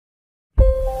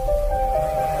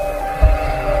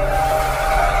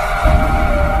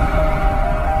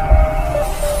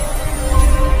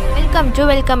to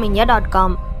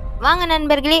Wellcomindia.com. வாங்க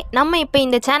நண்பர்களே, நம்ம இப்போ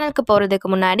இந்த சேனலுக்கு போகிறதுக்கு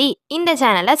முன்னாடி இந்த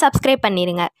சேனலை சப்ஸ்கிரைப்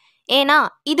பண்ணிடுங்க. ஏன்னா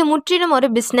இது முற்றிலும் ஒரு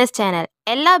பிஸ்னஸ் சேனல்.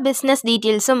 எல்லா பிஸ்னஸ்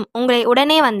டீட்டெயில்ஸும் உங்களை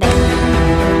உடனே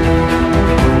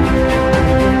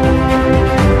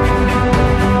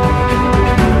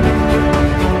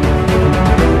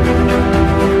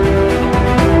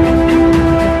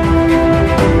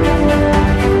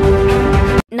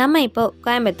நம்ம இப்போ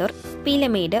கோயம்புத்தூர்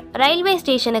பீலமேடு ரயில்வே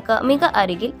ஸ்டேஷனுக்கு மிக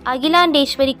அருகில்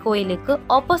அகிலாண்டேஸ்வரி கோயிலுக்கு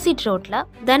ஆப்போசிட் ரோட்ல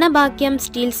தனபாக்கியம்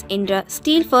ஸ்டீல்ஸ் என்ற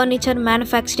ஸ்டீல் ஃபர்னிச்சர்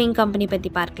மேனுஃபேக்சரிங் கம்பெனி பற்றி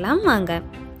பார்க்கலாம் வாங்க.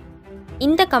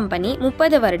 இந்த கம்பெனி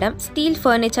 30 வருடம் ஸ்டீல்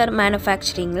ஃபர்னிச்சர்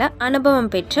மேனுஃபேக்சரிங்கில்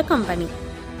அனுபவம் பெற்ற கம்பெனி.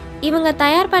 இவங்க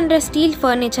தயார் பண்ணுற ஸ்டீல்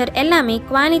ஃபர்னிச்சர் எல்லாமே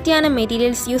குவாலிட்டியான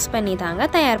மெட்டீரியல்ஸ் யூஸ் பண்ணி தாங்க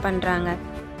தயார் பண்ணுறாங்க.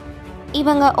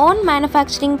 இவங்க ஓன்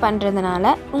மேனுஃபேக்சரிங்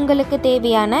பண்ணுறதுனால உங்களுக்கு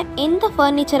தேவையான எந்த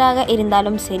ஃபர்னிச்சராக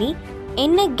இருந்தாலும் சரி,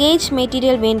 என்ன கேஜ்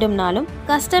மெட்டீரியல் வேண்டும்னாலும்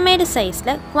கஸ்டமைடு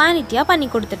சைஸில் குவாலிட்டியாக பண்ணி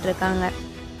கொடுத்துட்ருக்காங்க.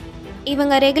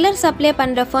 இவங்க ரெகுலர் சப்ளை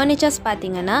பண்ணுற ஃபர்னிச்சர்ஸ்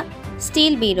பார்த்திங்கன்னா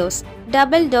steel bureaus,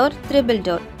 double door, triple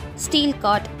door, steel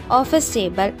God, office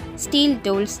table, steel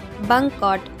tools, bunk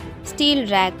God, steel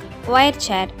rack, wire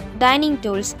சேர், டைனிங்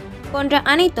டூல்ஸ் போன்ற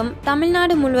அனைத்தும்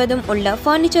தமிழ்நாடு முழுவதும் உள்ள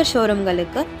ஃபர்னிச்சர்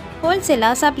ஷோரூம்களுக்கு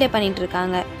ஹோல்சேலாக சப்ளை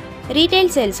பண்ணிகிட்ருக்காங்க. ரீட்டைல்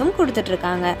சேல்ஸும்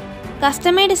கொடுத்துட்ருக்காங்க.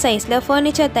 கஸ்டமைடு சைஸில்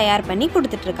ஃபர்னிச்சர் தயார் பண்ணி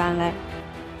கொடுத்துட்ருக்காங்க.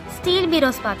 ஸ்டீல்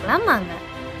பீரோஸ் பார்க்கலாம் வாங்க.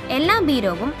 எல்லா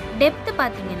பீரோவும் டெப்த்து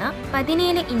பார்த்தீங்கன்னா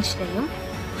 17 இன்ச்லையும்,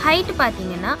 ஹைட்டு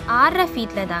பார்த்தீங்கன்னா 6.5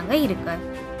 ஃபீட்டில் தாங்க இருக்கு.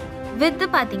 வித்து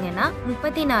பார்த்தீங்கன்னா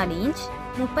 34 இன்ச்,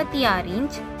 36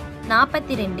 இன்ச்,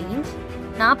 42 இன்ச்,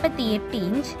 48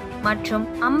 இன்ச் மற்றும்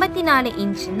 54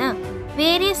 இன்ச்னு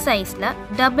வேரியஸ் சைஸில்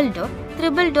double door,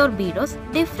 triple door bureaus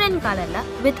different கலரில்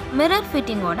வித் மிரர்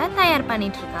ஃபிட்டிங்கோட தயார்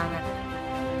பண்ணிட்டுருக்காங்க.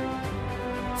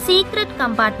 சீக்ரெட்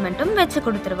கம்பார்ட்மெண்ட்டும் வச்சு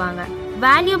கொடுத்துருவாங்க.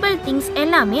 வேல்யூபிள் திங்ஸ்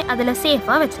எல்லாமே அதில்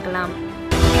சேஃபாக வச்சுக்கலாம்.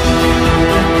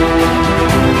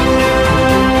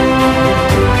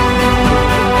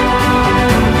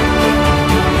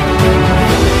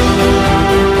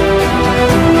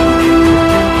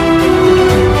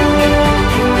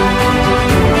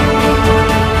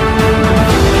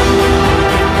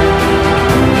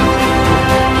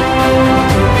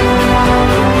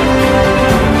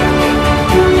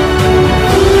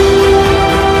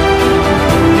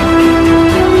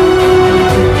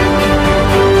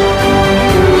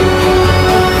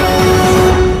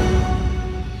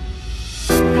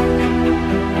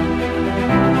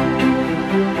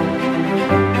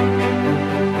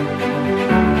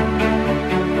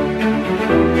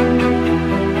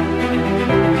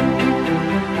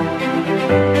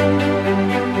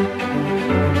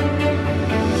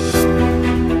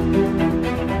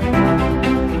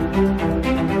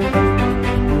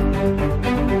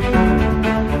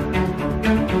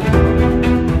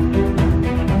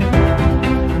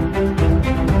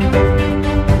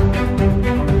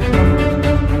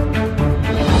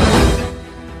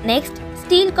 நெக்ஸ்ட்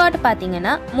ஸ்டீல் காட்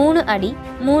பார்த்தீங்கன்னா 3 அடி,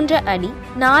 3 அடி,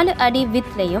 4 அடி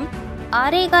வித்லையும்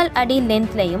 6.25 அடி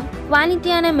லென்த்லையும்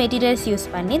குவாலிட்டியான மெட்டீரியல்ஸ் யூஸ்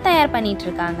பண்ணி தயார் பண்ணிட்டு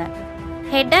இருக்காங்க.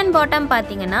 ஹெட் அண்ட் பாட்டம்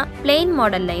பார்த்தீங்கன்னா பிளெயின்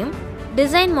மாடல்லையும்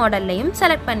டிசைன் மாடல்லையும்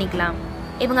செலக்ட் பண்ணிக்கலாம்.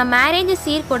 இவங்க மேரேஜ்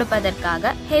சீர்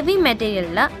கொடுப்பதற்காக ஹெவி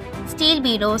மெட்டீரியலில் ஸ்டீல்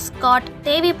பீரோஸ், காட்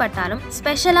தேவைப்பட்டாலும்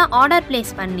ஸ்பெஷலாக ஆர்டர்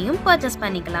பிளேஸ் பண்ணியும் பர்ச்சேஸ்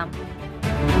பண்ணிக்கலாம்.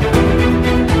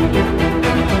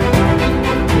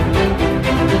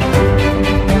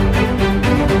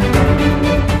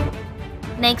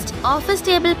 நெக்ஸ்ட் ஆஃபீஸ்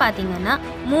டேபிள் பார்த்தீங்கன்னா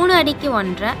 3 அடிக்கு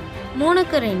 1.5,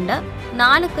 3க்கு 2,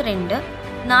 4க்கு 2,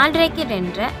 4.5க்கு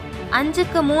 2,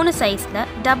 5க்கு 3 சைஸில்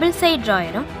double side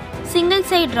ட்ராயரும் single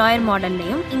side drawer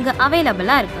மாடல்லையும் இங்கே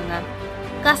அவைலபிளாக இருக்குங்க.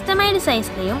 கஸ்டமைடு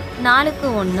சைஸ்லையும் 4க்கு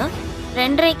 1,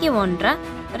 2.5க்கு 1,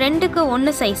 2க்கு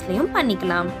 1 சைஸ்லையும்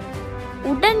பண்ணிக்கலாம்.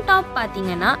 உட்டன் டாப்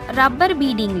பார்த்தீங்கன்னா ரப்பர்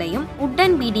பீடிங்லையும்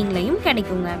உட்டன் பீடிங்லையும்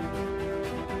கிடைக்குங்க.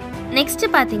 நெக்ஸ்ட்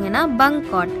பார்த்தீங்கன்னா பங்க்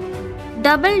காட்,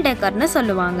 டபுள் டெக்கர்னு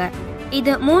சொல்லுவாங்க.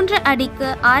 இது 3 அடிக்கு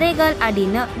 6.25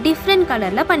 அடின்னு டிஃப்ரெண்ட்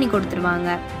கலரில் பண்ணி கொடுத்துருவாங்க.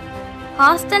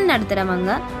 ஹாஸ்டல்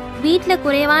நடத்துகிறவங்க, வீட்டில்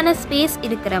குறைவான ஸ்பேஸ்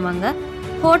இருக்கிறவங்க,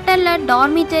 ஹோட்டலில்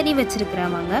டார்மிட்டரி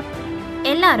வச்சுருக்கிறவங்க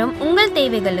எல்லாரும் உங்கள்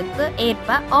தேவைகளுக்கு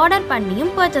ஏற்ப ஆர்டர்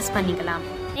பண்ணியும் பர்ச்சேஸ் பண்ணிக்கலாம்.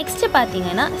 நெக்ஸ்ட்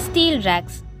பார்த்தீங்கன்னா ஸ்டீல்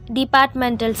ரேக்ஸ்,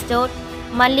 டிபார்ட்மெண்டல் ஸ்டோர்,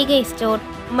 மல்லிகை ஸ்டோர்,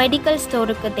 மெடிக்கல்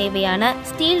ஸ்டோருக்கு தேவையான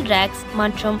ஸ்டீல் ரேக்ஸ்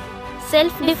மற்றும்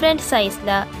செல்ஃப் டிஃப்ரெண்ட்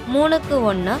சைஸில் 3க்கு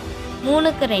 1,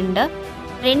 3க்கு 2,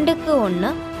 2க்கு 1,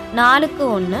 4க்கு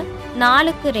 1,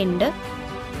 4க்கு 2,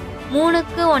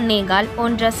 3க்கு 1.25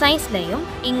 போன்ற சைஸ்லையும்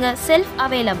இங்கே செல்ஃப்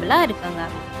அவைலபிளாக இருக்குங்க.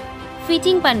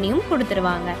 ஃபிட்டிங் பண்ணியும்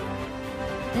கொடுத்துருவாங்க.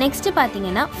 நெக்ஸ்ட்டு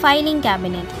பார்த்தீங்கன்னா ஃபைலிங்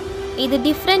கேபினெட். இது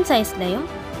டிஃப்ரெண்ட் சைஸ்லையும்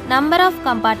நம்பர் ஆஃப்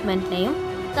கம்பார்ட்மெண்ட்லையும்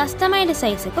கஸ்டமைடு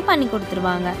சைஸுக்கு பண்ணி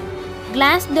கொடுத்துருவாங்க.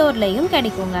 கிளாஸ் டோர்லையும்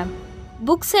கிடைக்குங்க.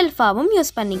 புக் செல்ஃபாகவும்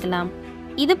யூஸ் பண்ணிக்கலாம்.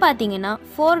 இது பார்த்தீங்கன்னா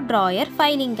 4 drawer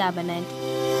filing cabinet.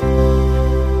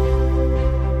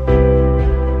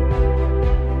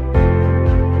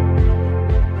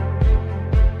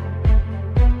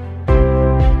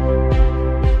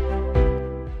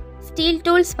 Steel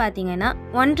tools பார்த்தீங்கன்னா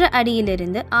 1.5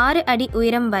 அடியிலிருந்து 6 அடி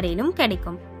உயரம் வரையிலும்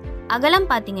கிடைக்கும். அகலம்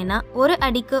பார்த்தீங்கன்னா 1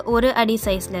 அடிக்கு 1 அடி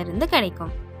சைஸ்ல இருந்து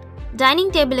கிடைக்கும். டைனிங்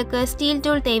டேபிளுக்கு ஸ்டீல்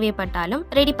டூல் தேவைப்பட்டாலும்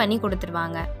ரெடி பண்ணி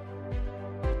கொடுத்துருவாங்க.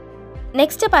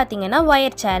 நெக்ஸ்ட் பார்த்தீங்கன்னா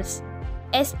ஒயர் சேர்ஸ்,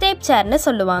 எஸ்டேப் சேர்னு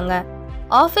சொல்லுவாங்க.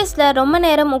 ஆஃபீஸில் ரொம்ப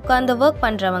நேரம் உட்காந்து ஒர்க்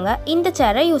பண்ணுறவங்க இந்த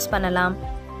சேரை யூஸ் பண்ணலாம்.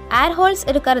 ஏர் ஹோல்ஸ்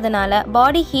இருக்கிறதுனால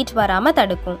பாடி ஹீட் வராமல்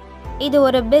தடுக்கும். இது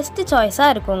ஒரு பெஸ்ட்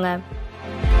சாய்ஸாக இருக்குங்க.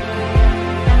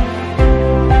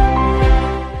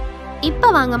 இப்போ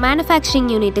வாங்க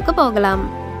மேனுஃபேக்சரிங் யூனிட்டுக்கு போகலாம்.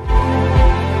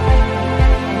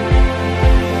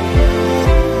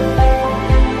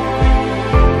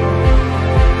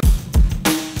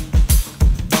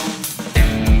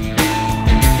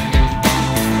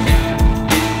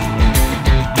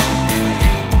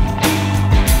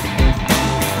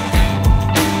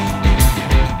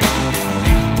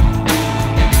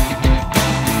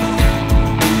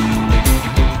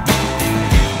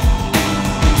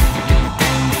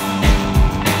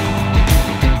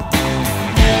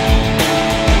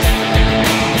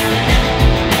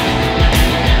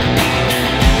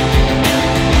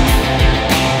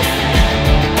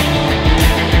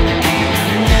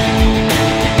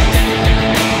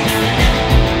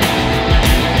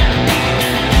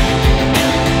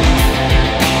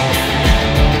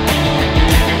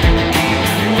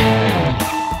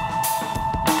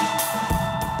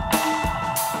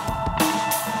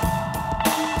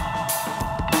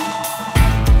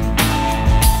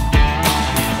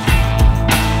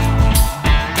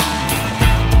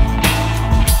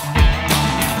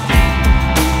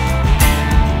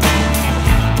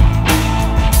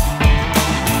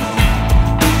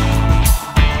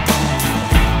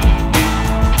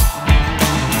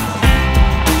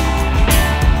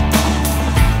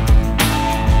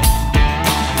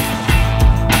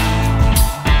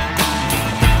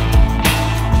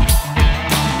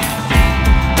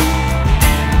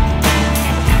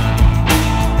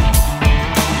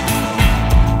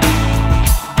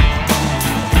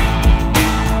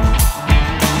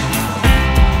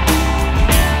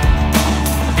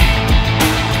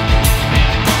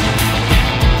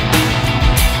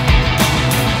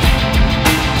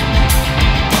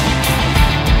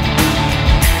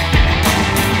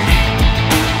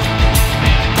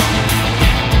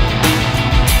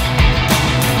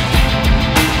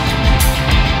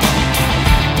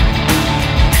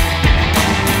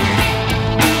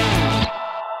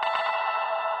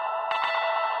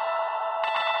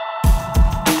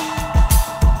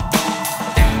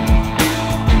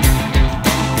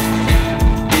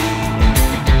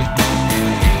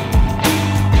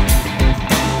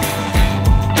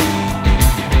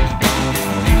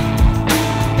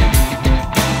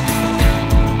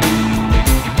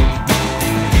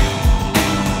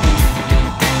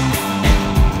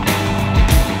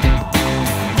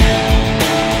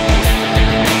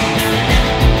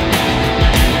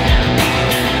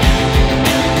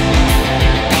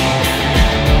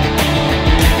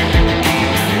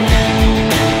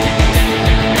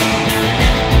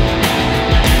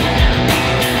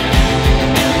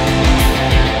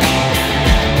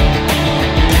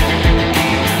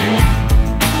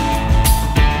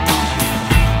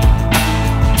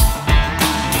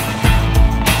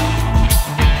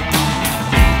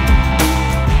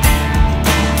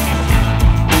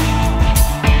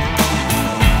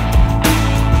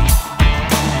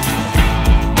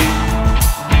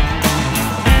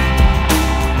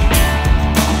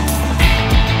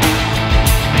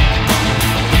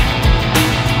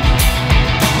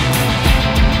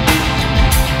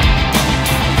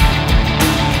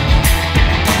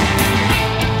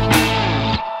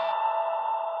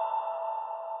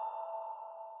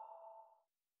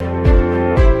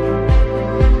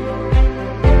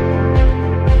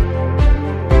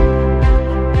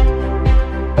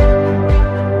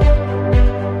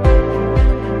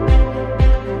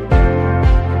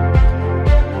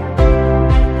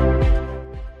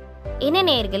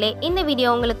 நேயர்களே, இந்த வீடியோ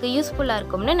உங்களுக்கு யூஸ்ஃபுல்லாக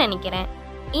இருக்கும்னு நினைக்கிறேன்.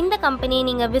 இந்த கம்பெனியை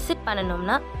நீங்கள் விசிட்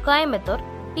பண்ணணும்னா கோயம்புத்தூர்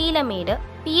பீலமேடு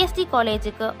பிஎஸ்டி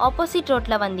காலேஜுக்கு ஆப்போசிட்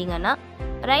ரோட்டில் வந்தீங்கன்னா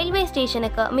ரயில்வே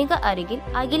ஸ்டேஷனுக்கு மிக அருகில்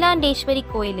அகிலாண்டேஸ்வரி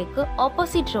கோயிலுக்கு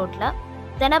ஆப்போசிட் ரோட்டில்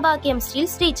தனபாக்கியம்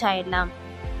ஸ்டீல்ஸ் ரீச் ஆயிடலாம்.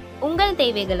 உங்கள்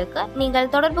தேவைகளுக்கு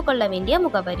நீங்கள் தொடர்பு கொள்ள வேண்டிய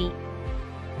முகவரி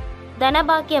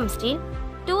Dhanabakkiyam steel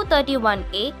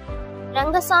 231A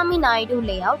Rangasamy Naidu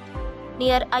layout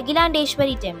near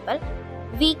Akilandeshwari temple,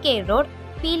 V.K.Road,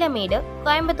 Peelamedu,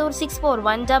 Coimbatore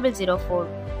 641004.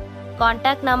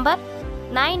 Contact number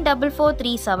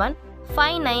 94437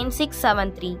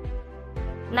 59673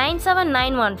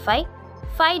 97915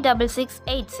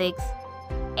 56686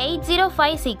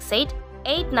 80568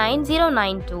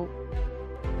 89092.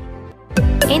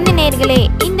 இந்த நேர்களே,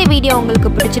 இந்த வீடியோ உங்களுக்கு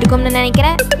பிடிச்சிருக்கும்னு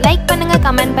நினைக்கிறேன். லைக் பண்ணுங்க,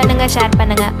 கமெண்ட் பண்ணுங்க, ஷேர்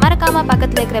பண்ணுங்க. மறக்காம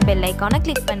பக்கத்துல இருக்கிற பெல் ஐகானை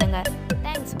கிளிக் பண்ணுங்க.